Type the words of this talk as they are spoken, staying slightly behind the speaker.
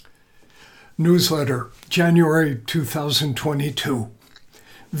Newsletter, January 2022.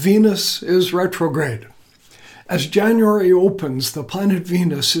 Venus is retrograde. As January opens, the planet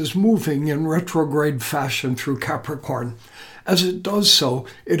Venus is moving in retrograde fashion through Capricorn. As it does so,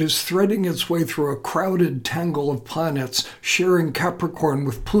 it is threading its way through a crowded tangle of planets, sharing Capricorn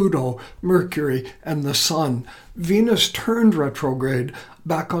with Pluto, Mercury, and the Sun. Venus turned retrograde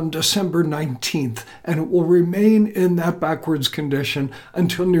back on December 19th, and it will remain in that backwards condition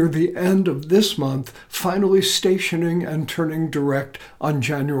until near the end of this month, finally stationing and turning direct on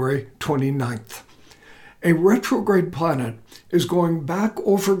January 29th. A retrograde planet is going back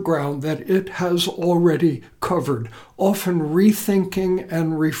over ground that it has already covered, often rethinking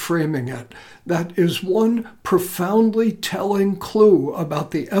and reframing it. That is one profoundly telling clue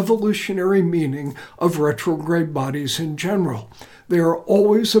about the evolutionary meaning of retrograde bodies in general. They are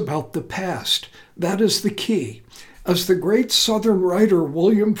always about the past. That is the key. As the great Southern writer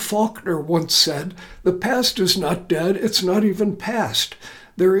William Faulkner once said, the past is not dead, it's not even past.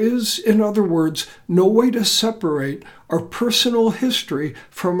 There is, in other words, no way to separate our personal history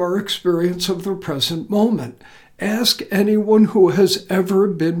from our experience of the present moment. Ask anyone who has ever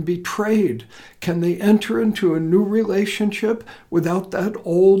been betrayed. Can they enter into a new relationship without that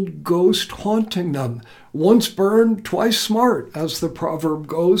old ghost haunting them? Once burned, twice smart, as the proverb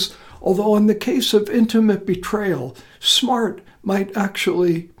goes, although in the case of intimate betrayal, smart might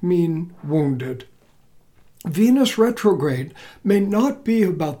actually mean wounded. Venus retrograde may not be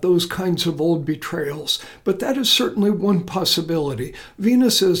about those kinds of old betrayals, but that is certainly one possibility.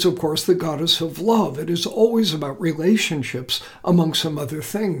 Venus is, of course, the goddess of love. It is always about relationships, among some other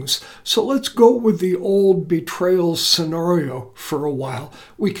things. So let's go with the old betrayal scenario for a while.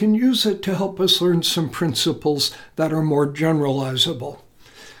 We can use it to help us learn some principles that are more generalizable.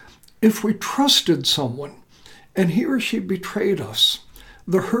 If we trusted someone and he or she betrayed us,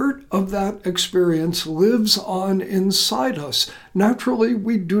 the hurt of that experience lives on inside us. Naturally,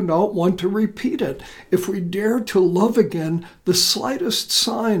 we do not want to repeat it. If we dare to love again, the slightest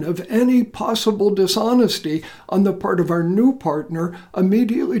sign of any possible dishonesty on the part of our new partner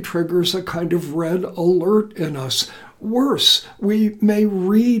immediately triggers a kind of red alert in us. Worse, we may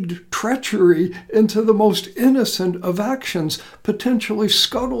read treachery into the most innocent of actions, potentially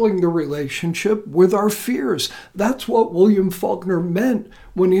scuttling the relationship with our fears. That's what William Faulkner meant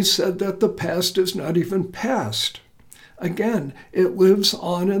when he said that the past is not even past. Again, it lives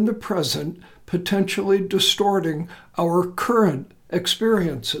on in the present, potentially distorting our current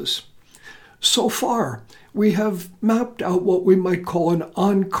experiences. So far, we have mapped out what we might call an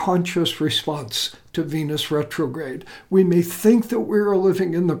unconscious response to Venus retrograde. We may think that we are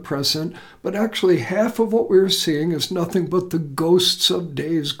living in the present, but actually half of what we are seeing is nothing but the ghosts of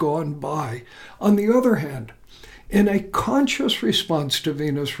days gone by. On the other hand, in a conscious response to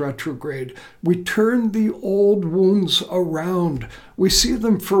Venus retrograde, we turn the old wounds around. We see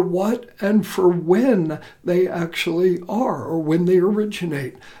them for what and for when they actually are, or when they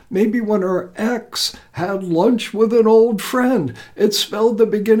originate. Maybe when our ex had lunch with an old friend. It spelled the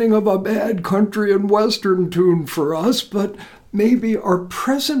beginning of a bad country and western tune for us, but maybe our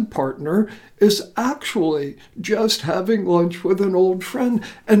present partner is actually just having lunch with an old friend.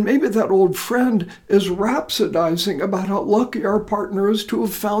 And maybe that old friend is rhapsodizing about how lucky our partner is to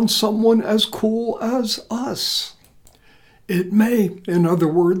have found someone as cool as us. It may, in other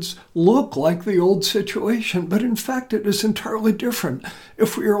words, look like the old situation, but in fact it is entirely different.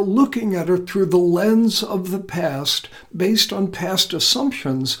 If we are looking at it through the lens of the past, based on past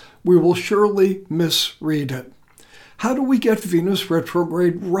assumptions, we will surely misread it. How do we get Venus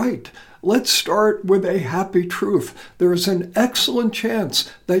retrograde right? Let's start with a happy truth. There is an excellent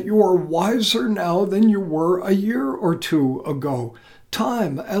chance that you are wiser now than you were a year or two ago.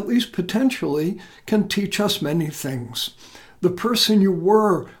 Time, at least potentially, can teach us many things. The person you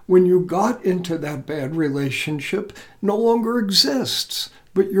were when you got into that bad relationship no longer exists,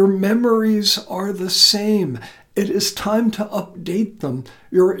 but your memories are the same. It is time to update them.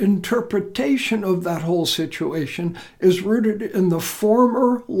 Your interpretation of that whole situation is rooted in the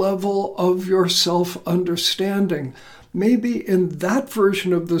former level of your self-understanding. Maybe in that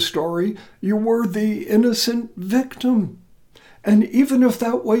version of the story, you were the innocent victim. And even if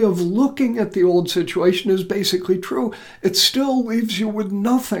that way of looking at the old situation is basically true, it still leaves you with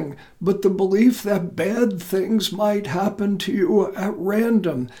nothing but the belief that bad things might happen to you at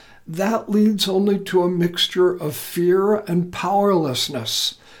random. That leads only to a mixture of fear and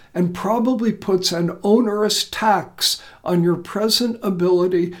powerlessness, and probably puts an onerous tax on your present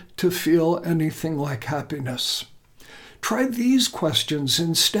ability to feel anything like happiness. Try these questions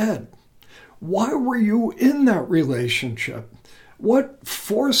instead. Why were you in that relationship? What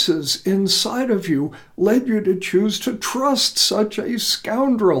forces inside of you led you to choose to trust such a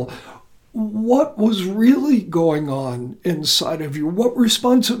scoundrel? What was really going on inside of you? What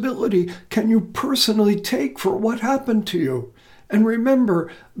responsibility can you personally take for what happened to you? And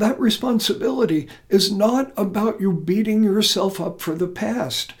remember, that responsibility is not about you beating yourself up for the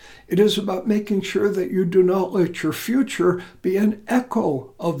past. It is about making sure that you do not let your future be an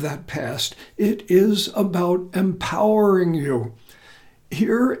echo of that past. It is about empowering you.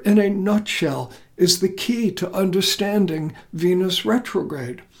 Here, in a nutshell, is the key to understanding Venus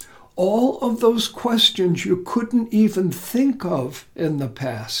retrograde. All of those questions you couldn't even think of in the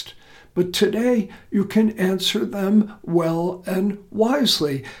past, but today you can answer them well and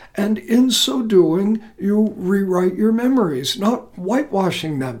wisely. And in so doing, you rewrite your memories, not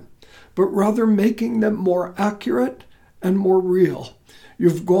whitewashing them, but rather making them more accurate and more real.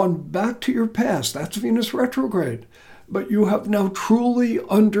 You've gone back to your past. That's Venus retrograde. But you have now truly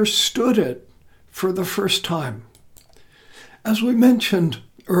understood it for the first time. As we mentioned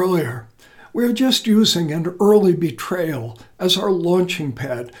earlier, we're just using an early betrayal as our launching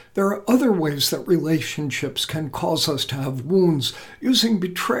pad. There are other ways that relationships can cause us to have wounds. Using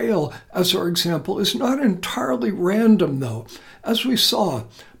betrayal as our example is not entirely random, though. As we saw,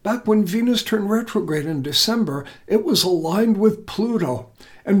 back when Venus turned retrograde in December, it was aligned with Pluto.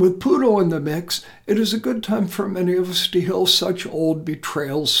 And with Pluto in the mix, it is a good time for many of us to heal such old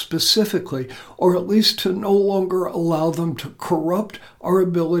betrayals specifically, or at least to no longer allow them to corrupt our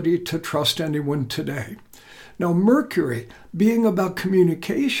ability to trust anyone today. Now, Mercury, being about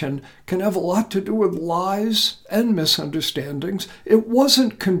communication, can have a lot to do with lies and misunderstandings. It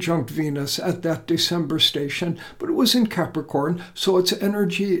wasn't conjunct Venus at that December station, but it was in Capricorn, so its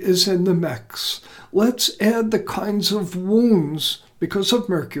energy is in the mix. Let's add the kinds of wounds because of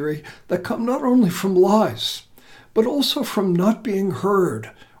Mercury that come not only from lies, but also from not being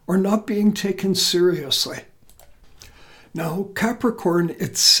heard or not being taken seriously. Now, Capricorn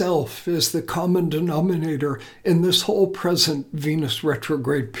itself is the common denominator in this whole present Venus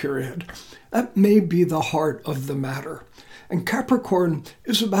retrograde period. That may be the heart of the matter. And Capricorn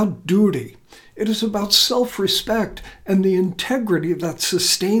is about duty. It is about self-respect and the integrity that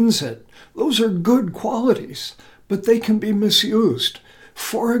sustains it. Those are good qualities, but they can be misused.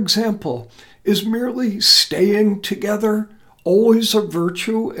 For example, is merely staying together always a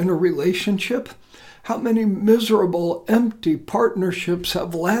virtue in a relationship? How many miserable, empty partnerships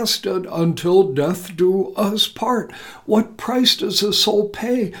have lasted until death do us part? What price does a soul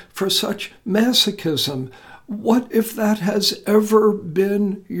pay for such masochism? What if that has ever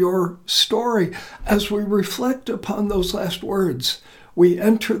been your story? As we reflect upon those last words, we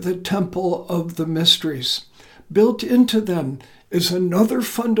enter the temple of the mysteries. Built into them is another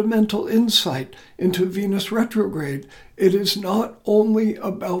fundamental insight into Venus retrograde. It is not only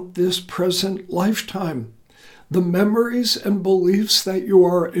about this present lifetime. The memories and beliefs that you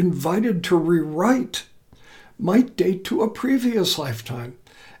are invited to rewrite might date to a previous lifetime.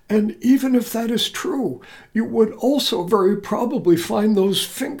 And even if that is true, you would also very probably find those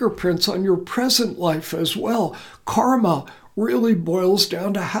fingerprints on your present life as well. Karma really boils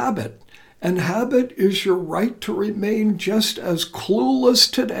down to habit. And habit is your right to remain just as clueless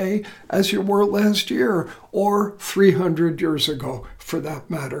today as you were last year, or 300 years ago, for that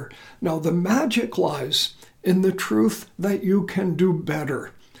matter. Now, the magic lies in the truth that you can do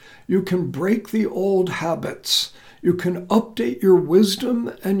better. You can break the old habits. You can update your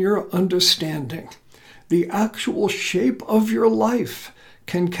wisdom and your understanding. The actual shape of your life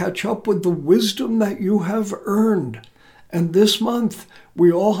can catch up with the wisdom that you have earned. And this month,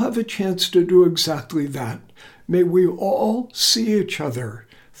 we all have a chance to do exactly that. May we all see each other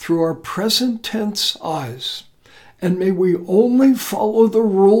through our present tense eyes. And may we only follow the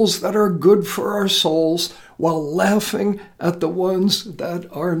rules that are good for our souls while laughing at the ones that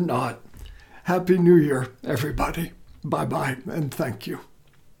are not. Happy New Year, everybody. Bye-bye, and thank you.